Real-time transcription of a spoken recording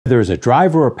Whether as a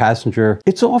driver or passenger,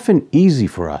 it's often easy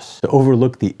for us to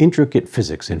overlook the intricate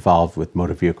physics involved with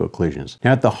motor vehicle collisions.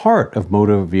 Now, at the heart of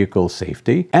motor vehicle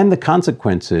safety and the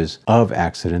consequences of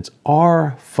accidents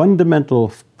are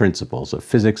fundamental principles of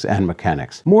physics and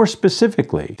mechanics. More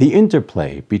specifically, the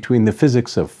interplay between the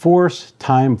physics of force,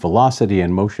 time, velocity,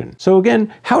 and motion. So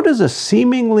again, how does a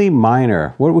seemingly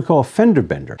minor, what we call fender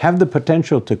bender, have the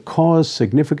potential to cause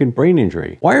significant brain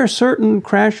injury? Why are certain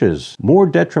crashes more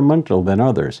detrimental than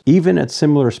others, even at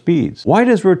similar speeds? Why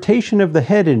does rotation of the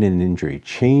head in an injury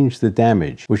change the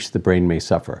damage which the brain may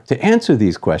suffer? To answer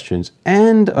these questions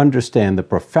and understand the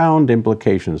profound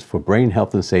implications for brain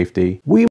health and safety, we